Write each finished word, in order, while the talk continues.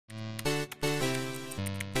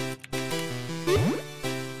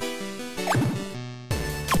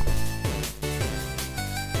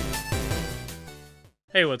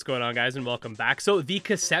Hey, what's going on, guys, and welcome back. So the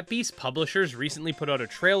Cassette Beast publishers recently put out a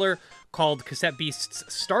trailer called Cassette Beast's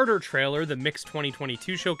Starter Trailer, the Mix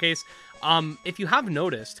 2022 showcase. If you have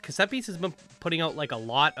noticed, Cassette Beast has been putting out like a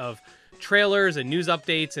lot of trailers and news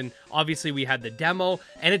updates, and obviously we had the demo,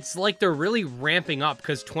 and it's like they're really ramping up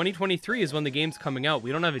because 2023 is when the game's coming out.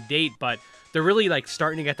 We don't have a date, but they're really like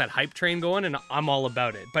starting to get that hype train going, and I'm all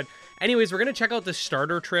about it. But anyways, we're going to check out the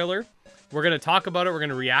starter trailer. We're going to talk about it, we're going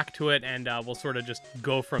to react to it, and we'll sort of just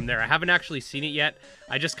go from there. I haven't actually seen it yet.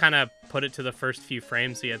 I just kind of put it to the first few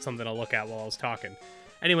frames so you had something to look at while I was talking.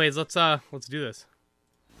 Anyways, let's do this.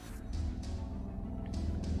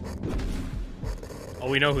 Oh,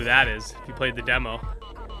 we know who that is, if you played the demo.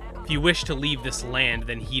 If you wish to leave this land,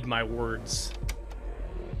 then heed my words.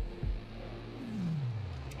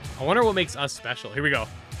 I wonder what makes us special. Here we go.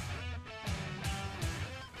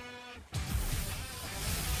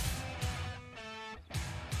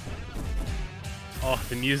 Oh,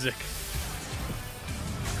 the music.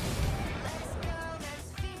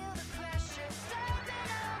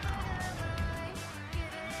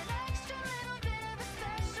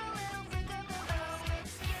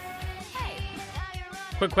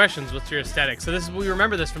 Quick questions, what's your aesthetic? So this is, we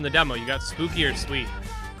remember this from the demo. You got spooky or sweet.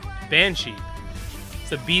 Banshee.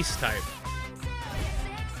 It's a beast type.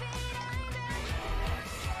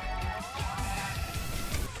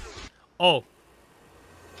 Oh.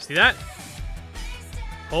 See that?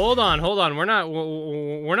 Hold on. We're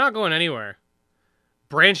not going anywhere.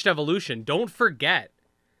 Branched evolution. Don't forget,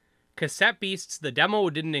 Cassette Beasts, the demo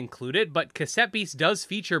didn't include it, but Cassette Beast does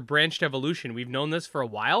feature branched evolution. We've known this for a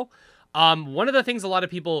while. One of the things a lot of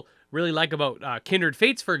people really like about Kindred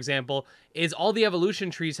Fates, for example, is all the evolution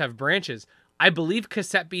trees have branches. I believe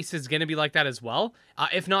Cassette Beast is going to be like that as well,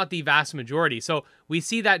 if not the vast majority. So we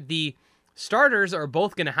see that the starters are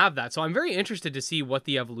both going to have that. So I'm very interested to see what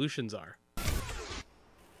the evolutions are.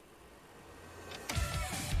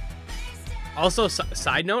 Also,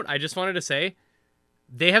 side note, I just wanted to say,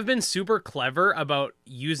 they have been super clever about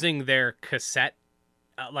using their cassette,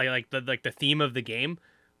 like the theme of the game,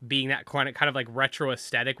 being that kind of like retro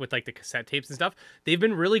aesthetic with like the cassette tapes and stuff. They've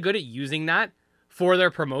been really good at using that for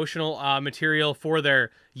their promotional material, for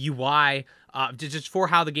their UI, just for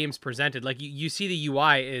how the game's presented. Like you see the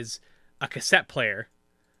UI is a cassette player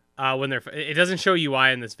when it doesn't show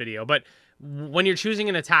UI in this video, but when you're choosing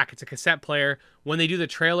an attack, it's a cassette player. When they do the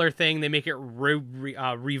trailer thing, they make it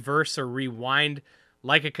reverse or rewind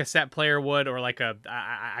like a cassette player would, or like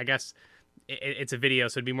I guess it's a video,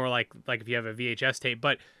 so it'd be more like if you have a VHS tape.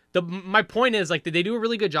 But my point is, like, they do a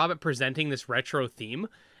really good job at presenting this retro theme,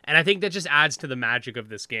 and I think that just adds to the magic of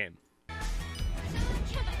this game.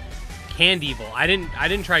 Candevil. I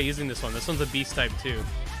didn't try using this one. This one's a beast type too.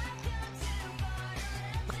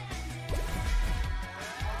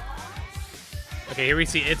 Okay, here we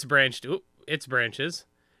see its branched. Oop, its branches.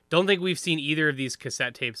 Don't think we've seen either of these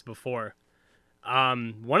cassette tapes before.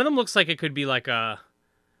 One of them looks like it could be like a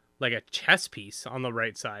chess piece on the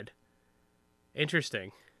right side.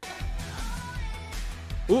 Interesting.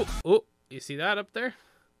 Ooh, you see that up there?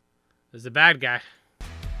 There's the bad guy.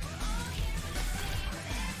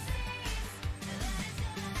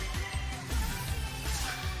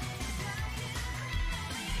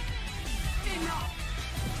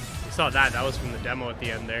 You saw that. That was from the demo at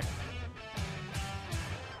the end there.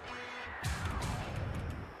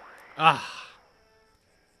 Ah.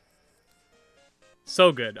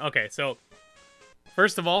 So good. Okay, so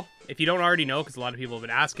first of all, if you don't already know, because a lot of people have been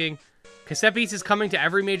asking, Cassette Beast is coming to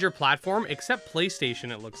every major platform except PlayStation,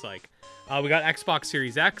 it looks like. We got Xbox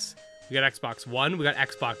Series X, we got Xbox One, we got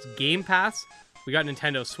Xbox Game Pass, we got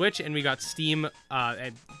Nintendo Switch, and we got Steam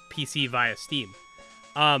and PC via Steam.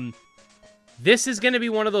 This is going to be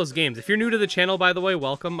one of those games. If you're new to the channel, by the way,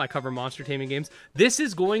 welcome. I cover Monster Taming Games. This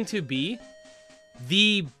is going to be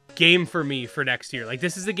the game for me for next year. Like,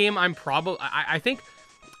 this is the game I'm probably... I think,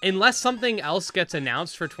 unless something else gets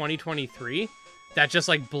announced for 2023 that just,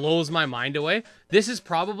 like, blows my mind away, this is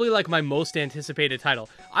probably, like, my most anticipated title.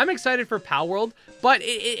 I'm excited for Palworld, but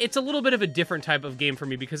it's a little bit of a different type of game for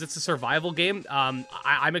me because it's a survival game.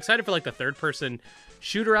 I'm excited for, like, the third-person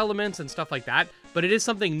shooter elements and stuff like that, but it is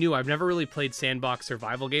something new. I've never really played sandbox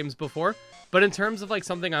survival games before, but in terms of, like,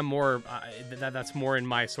 something I'm more... that's more in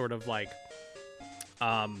my sort of, like...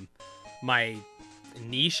 my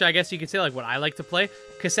niche, I guess you could say, like what I like to play.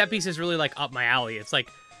 Cassette Beast is really like up my alley. It's like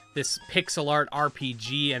this pixel art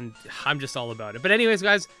RPG, and I'm just all about it. But anyways,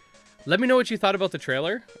 guys, let me know what you thought about the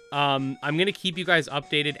trailer. I'm gonna keep you guys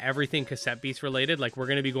updated, everything Cassette Beast related. Like, we're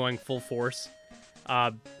gonna be going full force,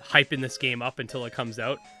 hyping this game up until it comes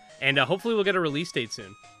out, and hopefully we'll get a release date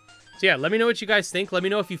soon. So yeah, let me know what you guys think. Let me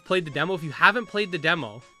know if you've played the demo. If you haven't played the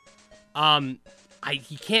demo,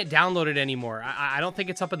 you can't download it anymore. I don't think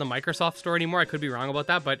it's up in the Microsoft Store anymore. I could be wrong about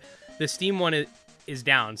that, but the Steam one is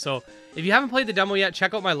down. So if you haven't played the demo yet,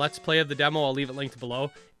 check out my Let's Play of the demo. I'll leave it linked below.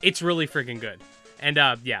 It's really freaking good. And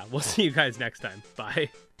yeah, we'll see you guys next time. Bye.